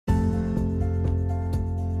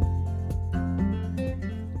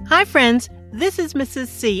Hi, friends. This is Mrs.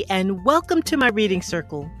 C, and welcome to my reading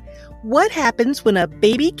circle. What happens when a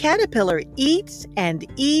baby caterpillar eats and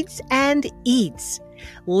eats and eats?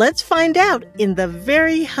 Let's find out in The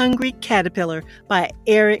Very Hungry Caterpillar by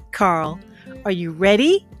Eric Carle. Are you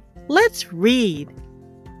ready? Let's read.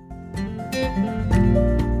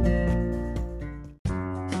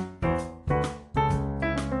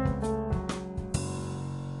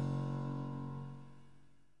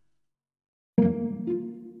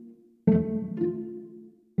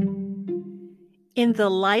 In the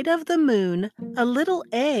light of the moon, a little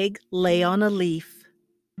egg lay on a leaf.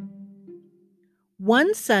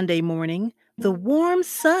 One Sunday morning, the warm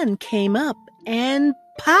sun came up and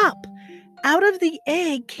pop! Out of the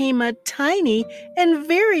egg came a tiny and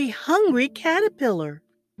very hungry caterpillar.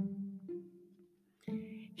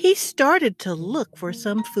 He started to look for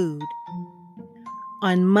some food.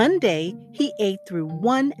 On Monday, he ate through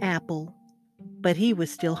one apple, but he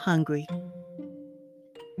was still hungry.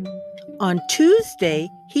 On Tuesday,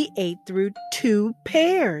 he ate through 2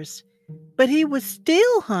 pears, but he was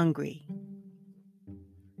still hungry.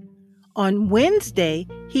 On Wednesday,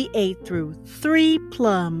 he ate through 3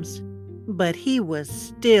 plums, but he was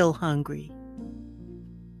still hungry.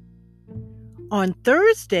 On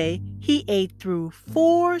Thursday, he ate through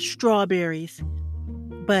 4 strawberries,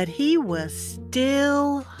 but he was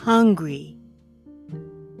still hungry.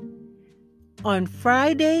 On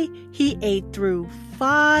Friday, he ate through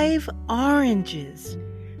 5 oranges,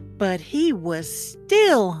 but he was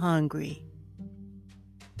still hungry.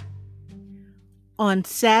 On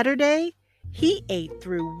Saturday, he ate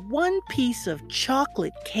through 1 piece of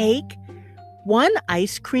chocolate cake, 1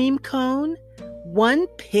 ice cream cone, 1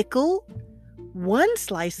 pickle, 1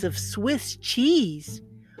 slice of Swiss cheese,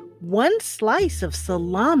 1 slice of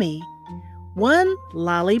salami, 1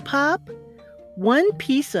 lollipop, 1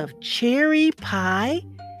 piece of cherry pie,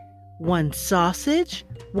 1 sausage,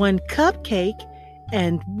 1 cupcake,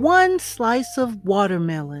 and 1 slice of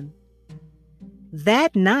watermelon.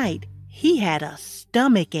 That night, he had a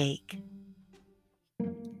stomach ache.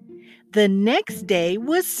 The next day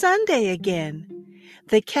was Sunday again.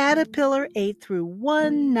 The caterpillar ate through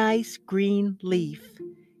 1 nice green leaf,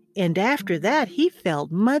 and after that he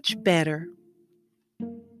felt much better.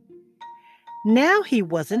 Now he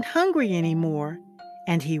wasn't hungry anymore,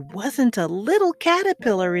 and he wasn't a little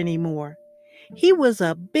caterpillar anymore. He was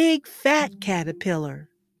a big fat caterpillar.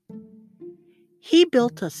 He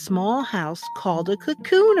built a small house called a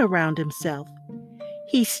cocoon around himself.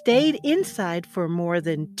 He stayed inside for more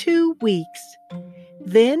than 2 weeks.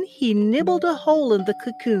 Then he nibbled a hole in the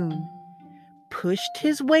cocoon, pushed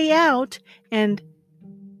his way out, and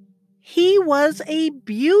he was a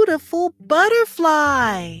beautiful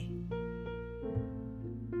butterfly.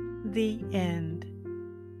 The end.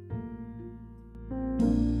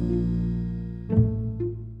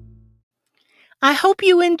 I hope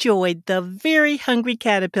you enjoyed The Very Hungry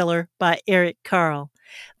Caterpillar by Eric Carle.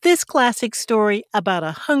 This classic story about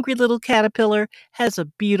a hungry little caterpillar has a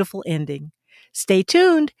beautiful ending. Stay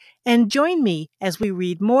tuned and join me as we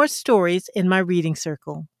read more stories in my reading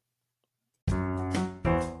circle.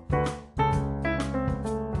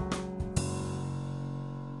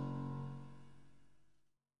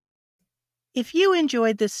 If you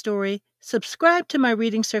enjoyed this story, subscribe to my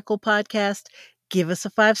Reading Circle podcast, give us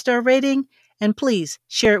a 5-star rating, and please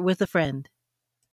share it with a friend.